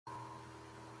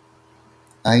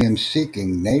I am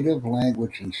seeking native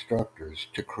language instructors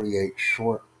to create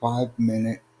short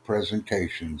 5-minute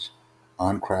presentations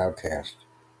on Crowdcast.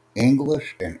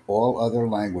 English and all other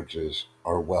languages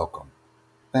are welcome.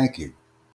 Thank you.